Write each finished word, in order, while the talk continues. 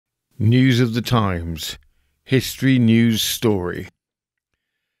News of the Times. History News Story.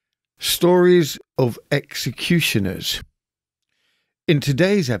 Stories of executioners. In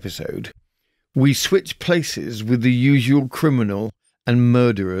today's episode, we switch places with the usual criminal and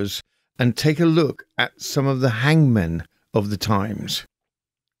murderers and take a look at some of the hangmen of the times.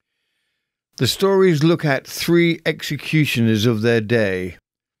 The stories look at three executioners of their day.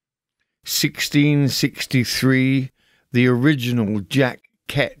 1663, the original Jack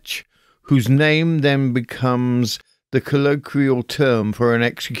Ketch, whose name then becomes the colloquial term for an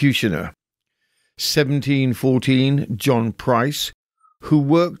executioner. 1714, John Price, who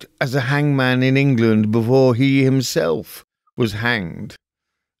worked as a hangman in England before he himself was hanged.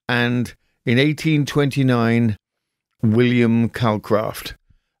 And in 1829, William Calcraft,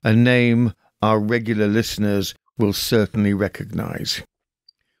 a name our regular listeners will certainly recognise.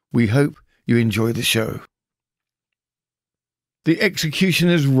 We hope you enjoy the show. The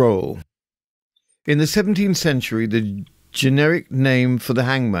executioner's role. In the 17th century, the generic name for the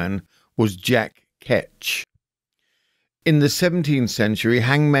hangman was Jack Ketch. In the 17th century,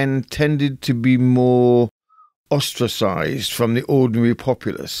 hangmen tended to be more ostracised from the ordinary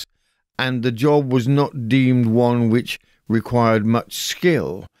populace, and the job was not deemed one which required much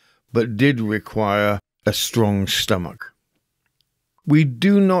skill, but did require a strong stomach. We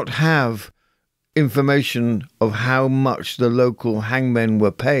do not have information of how much the local hangmen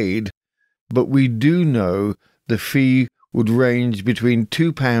were paid, but we do know the fee would range between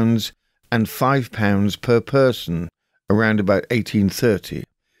 £2 and £5 per person around about 1830,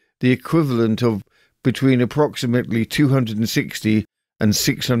 the equivalent of between approximately £260 and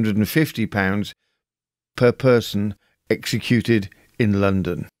 £650 per person executed in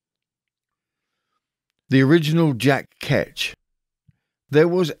London. The original Jack Ketch. There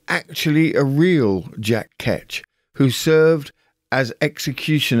was actually a real Jack Ketch who served as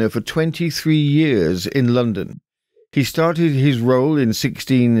executioner for 23 years in London. He started his role in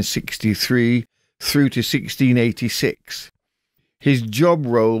 1663 through to 1686. His job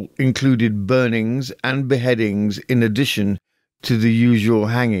role included burnings and beheadings in addition to the usual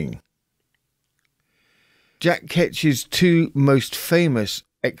hanging. Jack Ketch's two most famous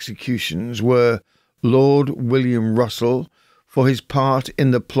executions were Lord William Russell for his part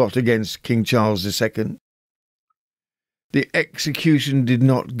in the plot against King Charles II. The execution did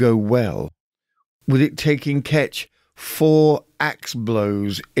not go well, with it taking Ketch 4 axe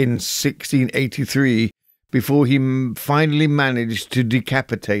blows in 1683 before he finally managed to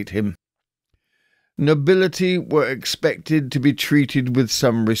decapitate him. Nobility were expected to be treated with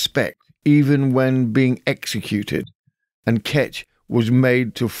some respect, even when being executed, and Ketch was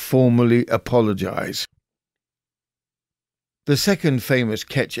made to formally apologise. The second famous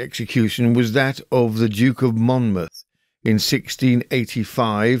Ketch execution was that of the Duke of Monmouth in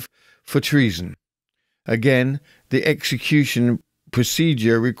 1685 for treason. Again, the execution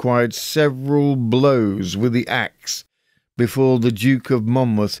procedure required several blows with the axe before the Duke of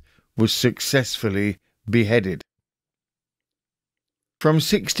Monmouth was successfully beheaded. From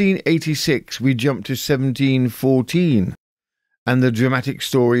 1686 we jump to 1714 and the dramatic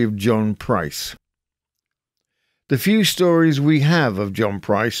story of John Price. The few stories we have of John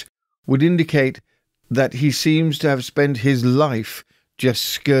Price would indicate that he seems to have spent his life just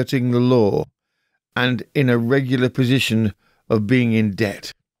skirting the law and in a regular position of being in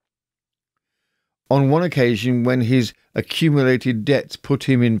debt. On one occasion, when his accumulated debts put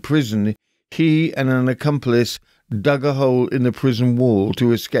him in prison, he and an accomplice dug a hole in the prison wall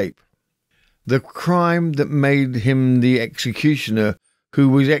to escape. The crime that made him the executioner who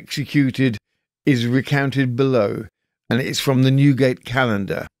was executed is recounted below, and it's from the Newgate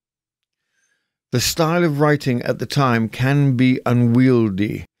Calendar. The style of writing at the time can be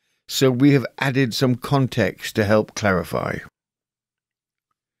unwieldy, so we have added some context to help clarify.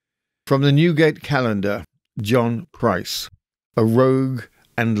 From the Newgate Calendar, John Price, a rogue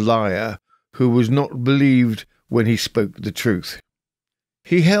and liar who was not believed when he spoke the truth.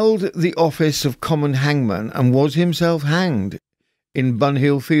 He held the office of common hangman and was himself hanged in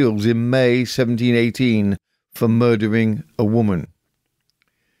Bunhill Fields in May 1718 for murdering a woman.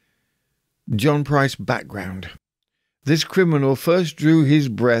 John Price background. This criminal first drew his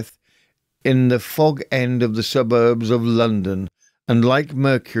breath in the fog end of the suburbs of London, and like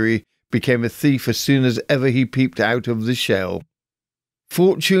Mercury became a thief as soon as ever he peeped out of the shell.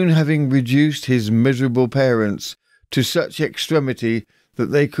 Fortune having reduced his miserable parents to such extremity that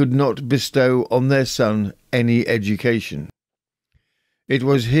they could not bestow on their son any education. It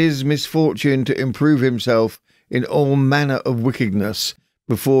was his misfortune to improve himself in all manner of wickedness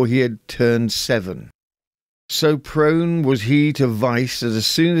before he had turned 7. So prone was he to vice that as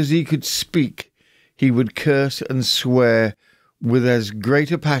soon as he could speak, he would curse and swear with as great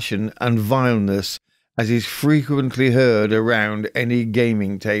a passion and vileness as is frequently heard around any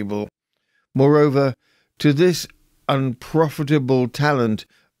gaming table. Moreover, to this unprofitable talent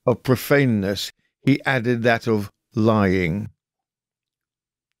of profaneness he added that of lying.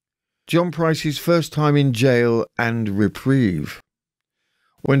 John Price's first time in jail and reprieve.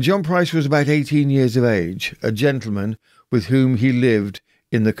 When John Price was about 18 years of age, a gentleman with whom he lived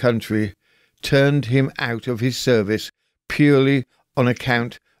in the country turned him out of his service purely on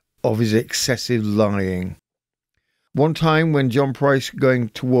account of his excessive lying. One time when John Price going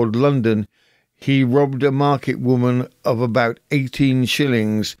toward London, he robbed a market woman of about 18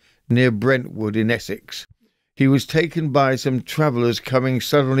 shillings near Brentwood in Essex. He was taken by some travellers coming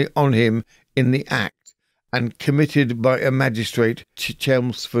suddenly on him in the act, and committed by a magistrate to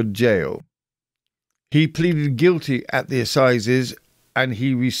Chelmsford jail. He pleaded guilty at the assizes, and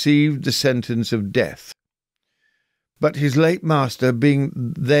he received the sentence of death. But his late master, being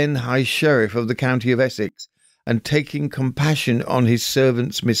then High Sheriff of the county of Essex, and taking compassion on his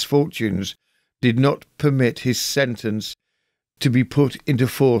servant's misfortunes, did not permit his sentence to be put into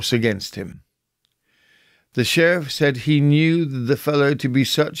force against him. The sheriff said he knew the fellow to be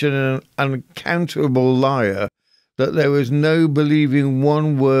such an unaccountable liar that there was no believing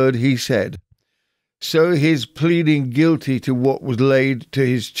one word he said. So his pleading guilty to what was laid to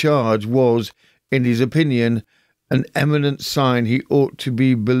his charge was, in his opinion, an eminent sign he ought to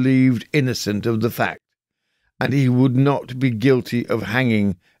be believed innocent of the fact, and he would not be guilty of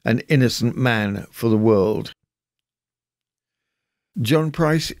hanging an innocent man for the world. John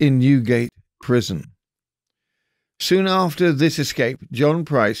Price in Newgate Prison. Soon after this escape, John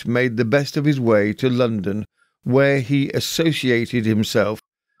Price made the best of his way to London, where he associated himself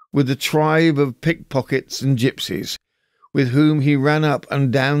with a tribe of pickpockets and gypsies, with whom he ran up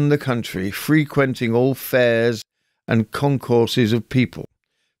and down the country, frequenting all fairs and concourses of people,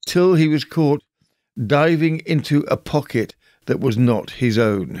 till he was caught diving into a pocket that was not his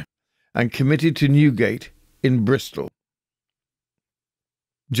own, and committed to Newgate in Bristol.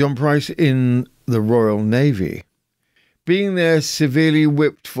 John Price in the Royal Navy. Being there severely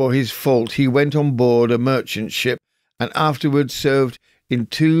whipped for his fault, he went on board a merchant ship, and afterwards served in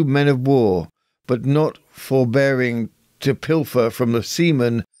 2 men of war, but not forbearing to pilfer from the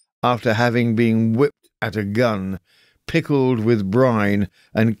seamen after having been whipped at a gun, pickled with brine,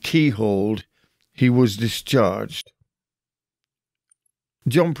 and keyholed, he was discharged.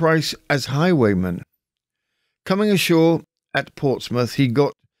 John Price as highwayman. Coming ashore at Portsmouth, he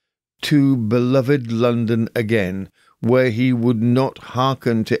got to beloved London again, where he would not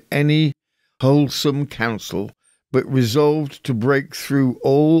hearken to any wholesome counsel, but resolved to break through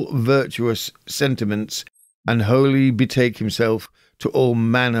all virtuous sentiments and wholly betake himself to all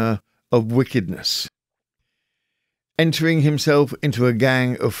manner of wickedness. Entering himself into a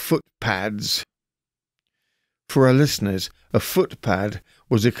gang of footpads. For our listeners, a footpad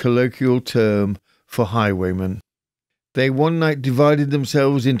was a colloquial term for highwaymen. They one night divided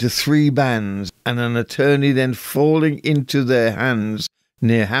themselves into 3 bands, and an attorney then falling into their hands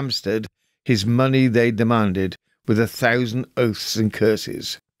near Hampstead, his money they demanded, with 1,000 oaths and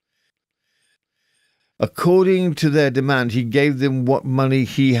curses. According to their demand, he gave them what money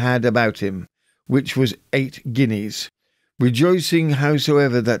he had about him, which was 8 guineas, rejoicing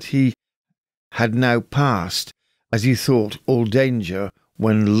howsoever that he had now passed, as he thought, all danger,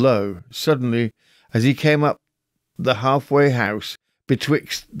 when lo, suddenly, as he came up the halfway house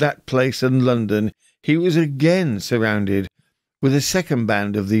betwixt that place and London, he was again surrounded with a second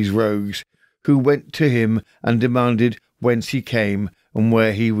band of these rogues, who went to him and demanded whence he came and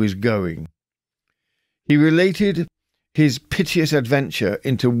where he was going. He related his piteous adventure,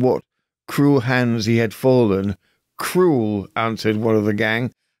 into what cruel hands he had fallen. "Cruel," answered one of the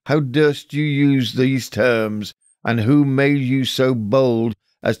gang, "how durst you use these terms, and who made you so bold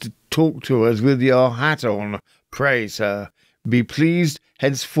as to talk to us with your hat on? Pray, sir, be pleased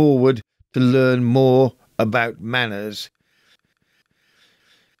henceforward to learn more about manners."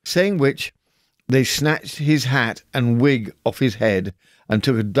 Saying which, they snatched his hat and wig off his head, and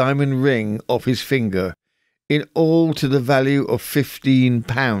took a diamond ring off his finger, in all to the value of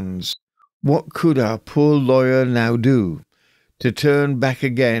 £15. What could our poor lawyer now do? To turn back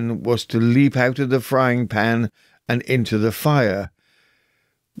again was to leap out of the frying pan and into the fire.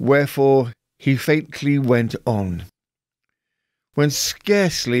 Wherefore he faintly went on. When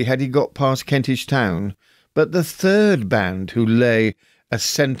scarcely had he got past Kentish town, but the 3rd band, who lay as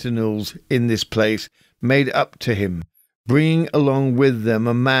sentinels in this place, made up to him, bringing along with them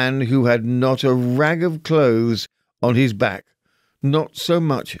a man who had not a rag of clothes on his back, not so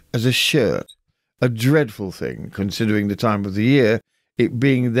much as a shirt, a dreadful thing, considering the time of the year, it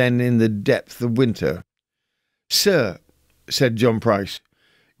being then in the depth of winter. "Sir," said John Price,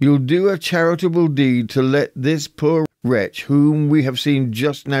 "you'll do a charitable deed to let this poor wretch, whom we have seen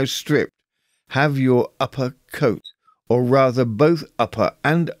just now stripped, have your upper coat, or rather both upper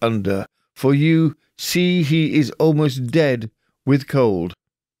and under, for you see he is almost dead with cold."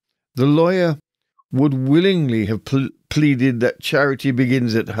 The lawyer would willingly have pleaded that charity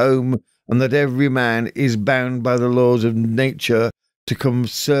begins at home, and that every man is bound by the laws of nature to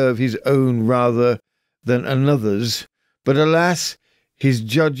conserve his own rather than another's, but alas, his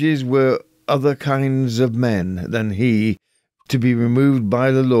judges were other kinds of men than he, to be removed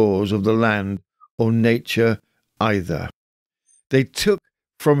by the laws of the land or nature either. They took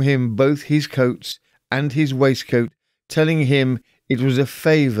from him both his coats and his waistcoat, telling him it was a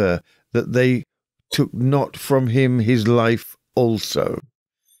favour that they took not from him his life also,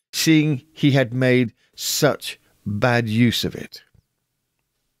 seeing he had made such bad use of it.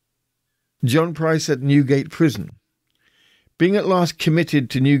 John Price at Newgate Prison. Being at last committed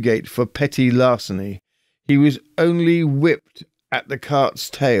to Newgate for petty larceny, he was only whipped at the cart's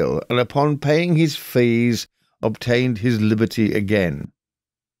tail, and upon paying his fees obtained his liberty again.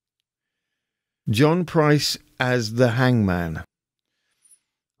 John Price as the hangman.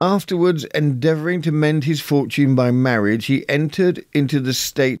 Afterwards, endeavouring to mend his fortune by marriage, he entered into the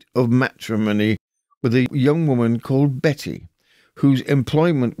state of matrimony with a young woman called Betty, whose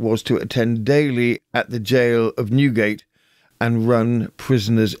employment was to attend daily at the jail of Newgate and run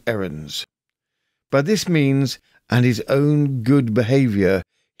prisoners' errands. By this means, and his own good behaviour,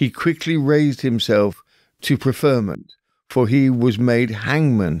 he quickly raised himself to preferment, for he was made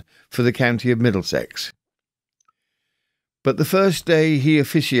hangman for the county of Middlesex. But the first day he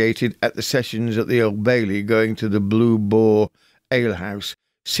officiated at the sessions at the Old Bailey, going to the Blue Boar alehouse,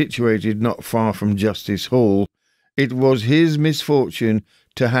 situated not far from Justice Hall, it was his misfortune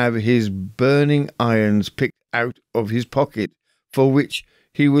to have his burning irons picked out of his pocket, for which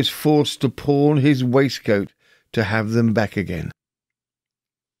he was forced to pawn his waistcoat to have them back again.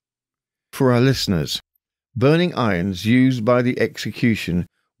 For our listeners, burning irons used by the execution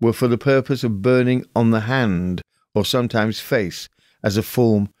were for the purpose of burning on the hand, or sometimes face, as a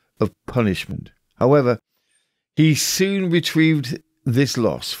form of punishment. However, he soon retrieved this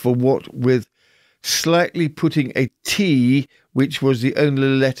loss, for what with slightly putting a T, which was the only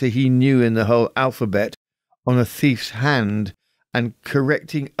letter he knew in the whole alphabet, on a thief's hand, and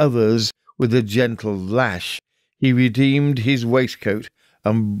correcting others with a gentle lash, he redeemed his waistcoat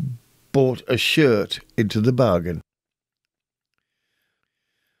and bought a shirt into the bargain.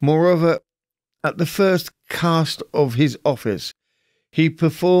 Moreover, at the first cast of his office he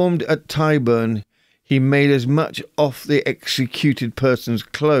performed at Tyburn, he made as much off the executed person's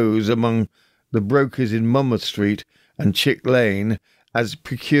clothes among the brokers in Monmouth Street and Chick Lane as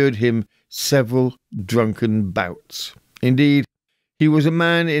procured him several drunken bouts. Indeed, he was a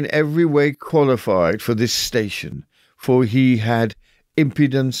man in every way qualified for this station, for he had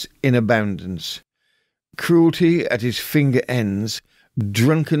impudence in abundance, cruelty at his finger ends,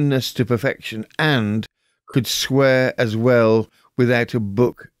 drunkenness to perfection, and could swear as well without a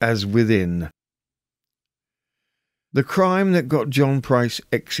book as within. The crime that got John Price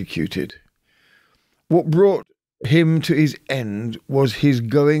executed. What brought him to his end was his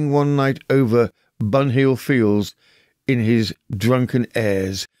going one night over Bunhill Fields in his drunken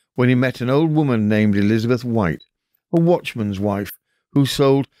airs, when he met an old woman named Elizabeth White, a watchman's wife, who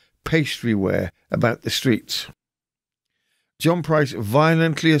sold pastry-ware about the streets. John Price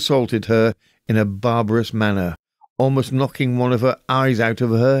violently assaulted her in a barbarous manner, almost knocking one of her eyes out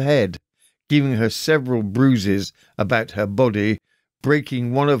of her head, giving her several bruises about her body,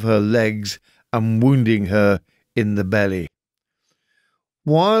 breaking one of her legs, and wounding her in the belly.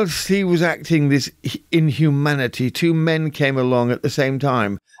 Whilst he was acting this inhumanity, two men came along at the same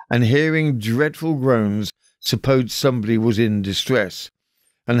time, and hearing dreadful groans, supposed somebody was in distress,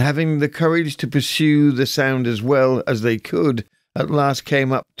 and having the courage to pursue the sound as well as they could, at last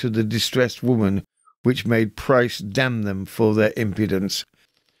came up to the distressed woman, which made Price damn them for their impudence.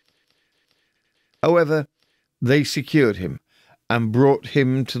 However, they secured him, and brought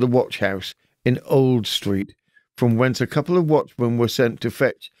him to the watch-house in Old Street, from whence a couple of watchmen were sent to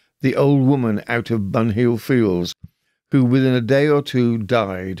fetch the old woman out of Bunhill Fields, who within a day or two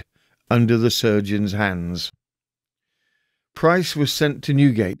died under the surgeon's hands. Price was sent to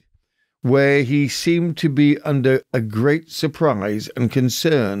Newgate, where he seemed to be under a great surprise and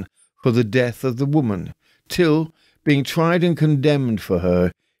concern for the death of the woman, till, Being tried and condemned for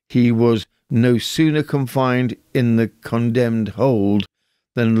her, he was no sooner confined in the condemned hold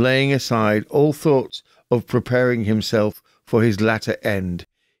than, laying aside all thoughts of preparing himself for his latter end,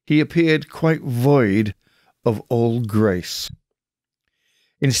 he appeared quite void of all grace.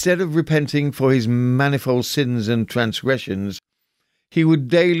 Instead of repenting for his manifold sins and transgressions, he would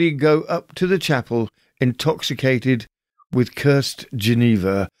daily go up to the chapel intoxicated with cursed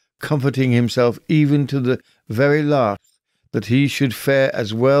Geneva, comforting himself even to the very last that he should fare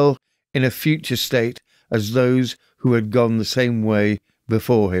as well in a future state as those who had gone the same way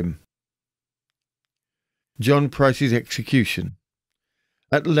before him. John Price's execution.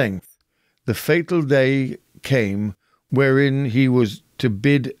 At length the fatal day came wherein he was to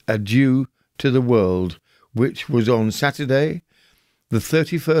bid adieu to the world, which was on Saturday, the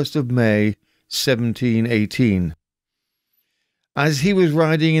 31st of May, 1718. As he was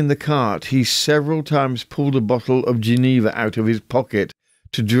riding in the cart, he several times pulled a bottle of Geneva out of his pocket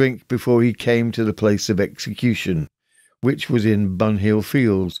to drink before he came to the place of execution, which was in Bunhill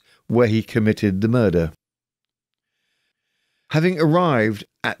Fields, where he committed the murder. Having arrived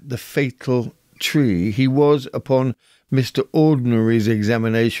at the fatal tree, he was, upon Mr. Ordinary's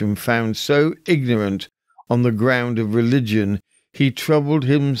examination, found so ignorant on the ground of religion, he troubled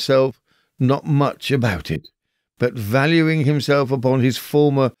himself not much about it, but valuing himself upon his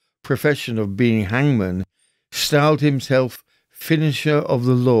former profession of being hangman, styled himself finisher of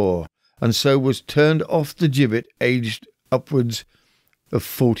the law, and so was turned off the gibbet aged upwards of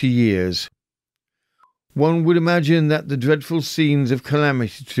 40 years. One would imagine that the dreadful scenes of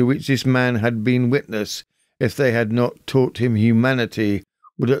calamity to which this man had been witness, if they had not taught him humanity,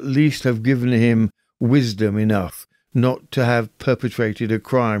 would at least have given him wisdom enough not to have perpetrated a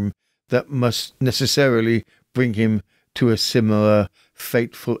crime that must necessarily bring him to a similar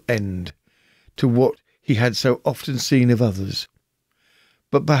fateful end to what he had so often seen of others.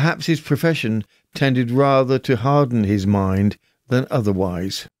 But perhaps his profession tended rather to harden his mind than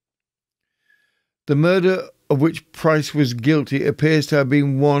otherwise. The murder of which Price was guilty appears to have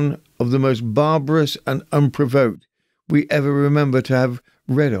been one of the most barbarous and unprovoked we ever remember to have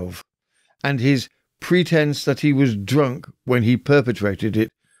read of, and his pretence that he was drunk when he perpetrated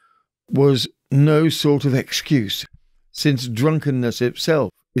it was no sort of excuse, since drunkenness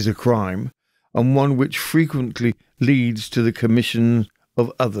itself is a crime, and one which frequently leads to the commission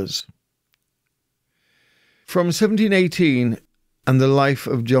of others. From 1718 and the life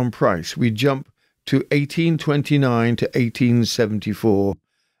of John Price, we jump to 1829 to 1874,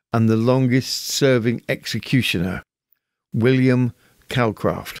 and the longest-serving executioner, William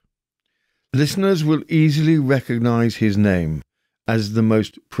Calcraft. Listeners will easily recognise his name as the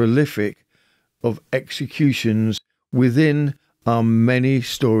most prolific of executions within our many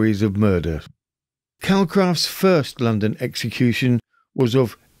stories of murder. Calcraft's first London execution was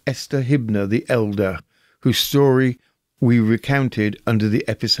of Esther Hibner the Elder, whose story we recounted under the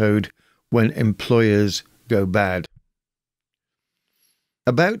episode When Employers Go Bad.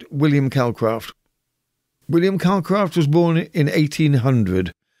 About William Calcraft. William Calcraft was born in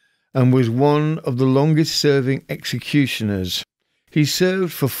 1800 and was one of the longest-serving executioners. He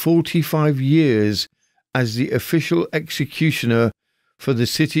served for 45 years as the official executioner for the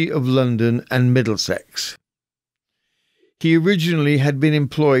City of London and Middlesex. He originally had been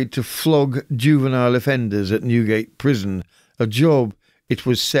employed to flog juvenile offenders at Newgate Prison, a job, it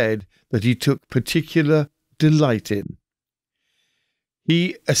was said, that he took particular delight in.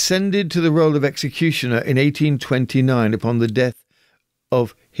 He ascended to the role of executioner in 1829 upon the death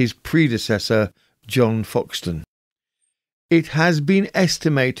of his predecessor, John Foxton. It has been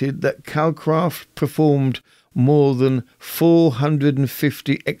estimated that Calcraft performed more than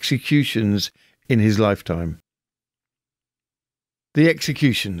 450 executions in his lifetime. The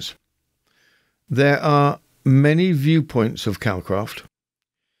executions. There are many viewpoints of Calcraft.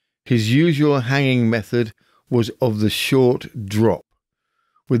 His usual hanging method was of the short drop.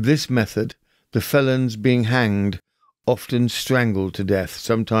 With this method, the felons being hanged often strangled to death,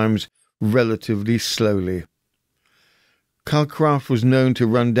 sometimes relatively slowly. Calcraft was known to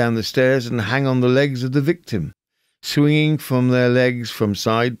run down the stairs and hang on the legs of the victim, swinging from their legs from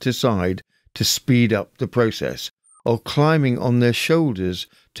side to side to speed up the process, or climbing on their shoulders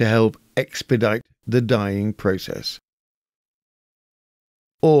to help expedite the dying process.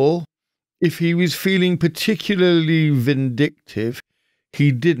 Or, if he was feeling particularly vindictive,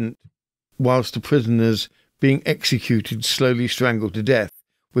 he didn't, whilst the prisoners being executed slowly strangled to death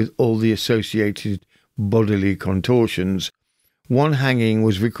with all the associated bodily contortions. One hanging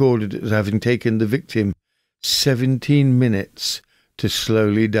was recorded as having taken the victim 17 minutes to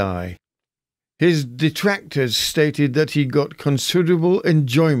slowly die. His detractors stated that he got considerable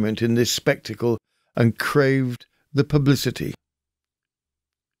enjoyment in this spectacle and craved the publicity.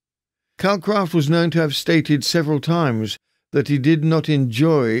 Calcraft was known to have stated several times that he did not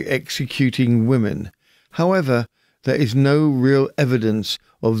enjoy executing women. However, there is no real evidence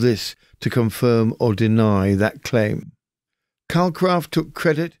of this to confirm or deny that claim. Calcraft took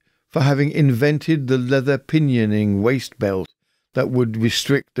credit for having invented the leather pinioning waist belt that would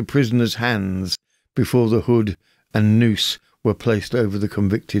restrict the prisoner's hands before the hood and noose were placed over the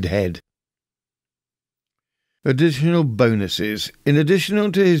convicted head. Additional bonuses. In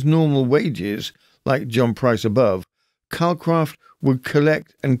addition to his normal wages, like John Price above, Calcraft would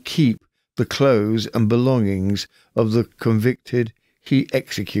collect and keep the clothes and belongings of the convicted he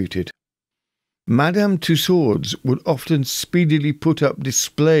executed. Madame Tussauds would often speedily put up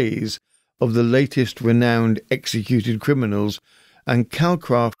displays of the latest renowned executed criminals, and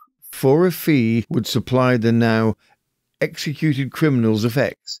Calcraft, for a fee, would supply the now executed criminals'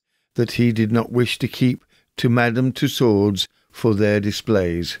 effects that he did not wish to keep to Madame Tussauds for their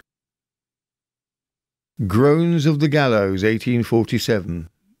displays. Groans of the Gallows, 1847.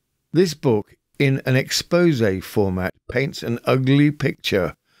 This book, in an exposé format, paints an ugly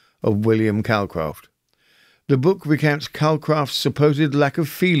picture of William Calcraft. The book recounts Calcraft's supposed lack of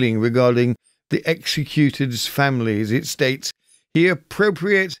feeling regarding the executed's families. It states, he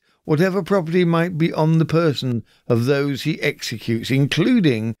appropriates whatever property might be on the person of those he executes,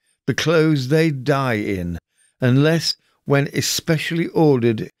 including the clothes they die in, unless when especially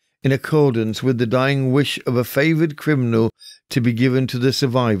ordered in accordance with the dying wish of a favoured criminal to be given to the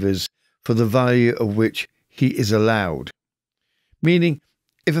survivors, for the value of which he is allowed. Meaning,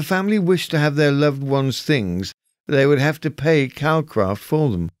 if a family wished to have their loved ones' things, they would have to pay Calcraft for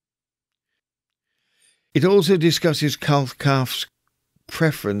them. It also discusses Calcraft's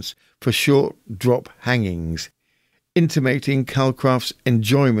preference for short drop hangings, intimating Calcraft's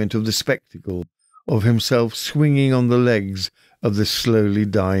enjoyment of the spectacle of himself swinging on the legs of the slowly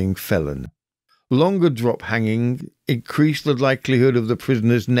dying felon. Longer drop hanging increased the likelihood of the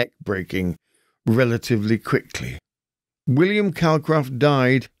prisoner's neck breaking relatively quickly. William Calcraft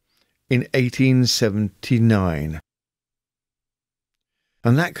died in 1879.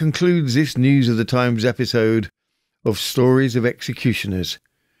 And that concludes this News of the Times episode of Stories of Executioners.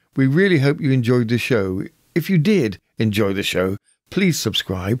 We really hope you enjoyed the show. If you did enjoy the show, please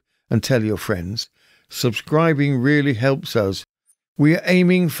subscribe and tell your friends. Subscribing really helps us. We are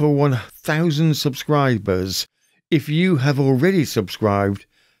aiming for 1,000 subscribers. If you have already subscribed,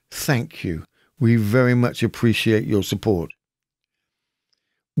 thank you. We very much appreciate your support.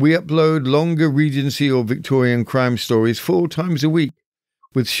 We upload longer Regency or Victorian crime stories 4 times a week,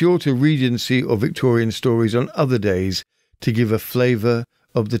 with shorter Regency or Victorian stories on other days to give a flavour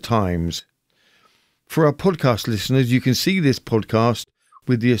of the times. For our podcast listeners, you can see this podcast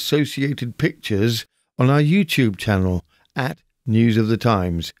with the associated pictures on our YouTube channel at News of the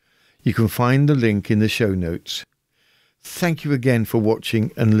Times. You can find the link in the show notes. Thank you again for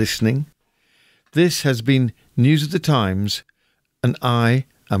watching and listening. This has been News of the Times, and I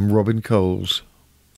am Robin Coles.